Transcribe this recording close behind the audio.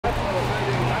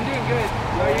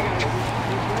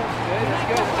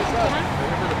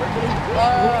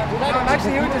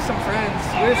Actually, we were just some friends.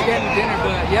 We were just getting dinner,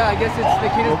 but yeah, I guess it's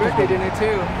Nikita's birthday dinner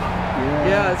too.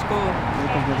 Yeah, it's cool.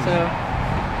 So,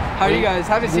 how are you guys?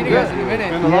 Haven't seen you guys in a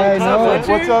minute.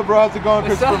 What's up, bro? How's it going,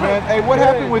 Christopher, man? Hey, what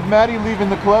happened with Maddie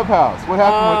leaving the clubhouse? What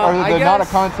happened with, or the Not a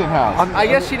Content House? I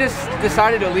guess she just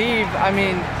decided to leave. I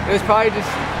mean, it was probably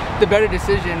just the better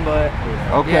decision, but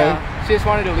yeah, she just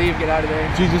wanted to leave, get out of there.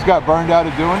 She just got burned out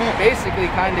of doing it? Basically,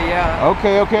 kind of, yeah.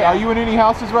 Okay. Yeah. Are you in any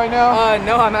houses right now?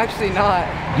 No, I'm actually not.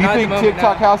 Do you think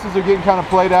TikTok houses are getting kind of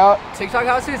played out? TikTok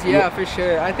houses? Yeah, for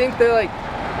sure. I think they're like,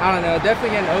 I don't know,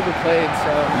 definitely getting overplayed,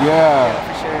 so. Yeah,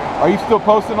 for sure. Are you still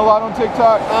posting a lot on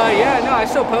TikTok? Yeah, no, I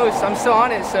still post. I'm still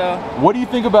on it, so. What do you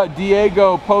think about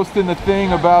Diego posting the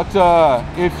thing about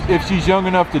if she's young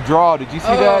enough to draw? Did you see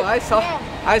that?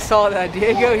 I saw that.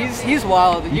 Diego, he's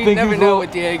wild. You never know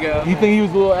with Diego. You think he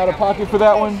was a little out of pocket for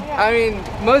that one? I mean,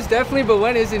 most definitely, but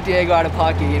when isn't Diego out of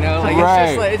pocket, you know? Like, it's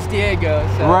just like, it's Diego.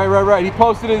 So. Right. He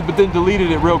posted it, but then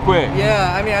deleted it real quick.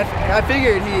 Yeah, I mean, I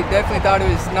figured he definitely thought it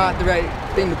was not the right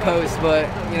thing to post, but,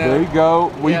 you know. There you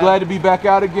go. Were you glad to be back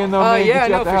out again, though, man? Yeah,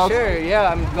 no, for sure. Yeah,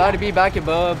 I'm glad to be back at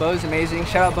Boa. Boa's amazing.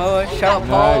 Shout out Boa. Shout out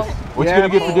Paul. What you gonna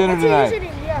get for dinner tonight?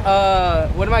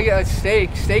 What am I getting?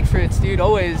 Steak frites, dude.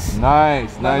 Always.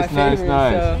 Nice. So.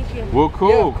 Well,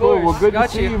 cool. Well, good to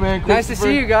see you, man. Nice to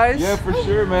see you guys. Yeah, for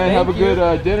sure, man. Have a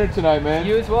good dinner tonight, man.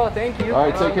 You as well. Thank you. All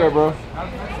right, take care, bro.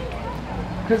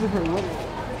 Christopher, what do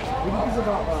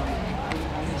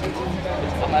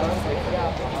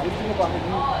you think about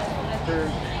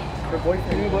her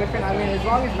boyfriend? New boyfriend? I mean, as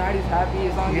long as Maddie's happy,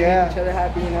 as long as we make each other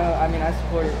happy, you know. I mean, I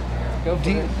support it. Go for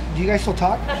it. Do you guys still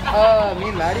talk? Me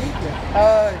and Maddie?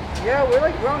 Yeah, we're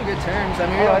on good terms. I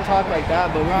mean, we don't talk like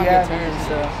that, but we're on good terms.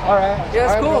 So. All right.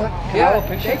 Yeah, it's cool. Yeah,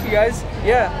 thank you guys.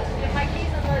 Yeah.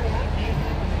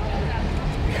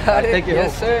 Got it. Thank you.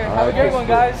 Yes, sir. Have a good one,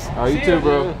 guys. All right, you too,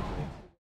 bro.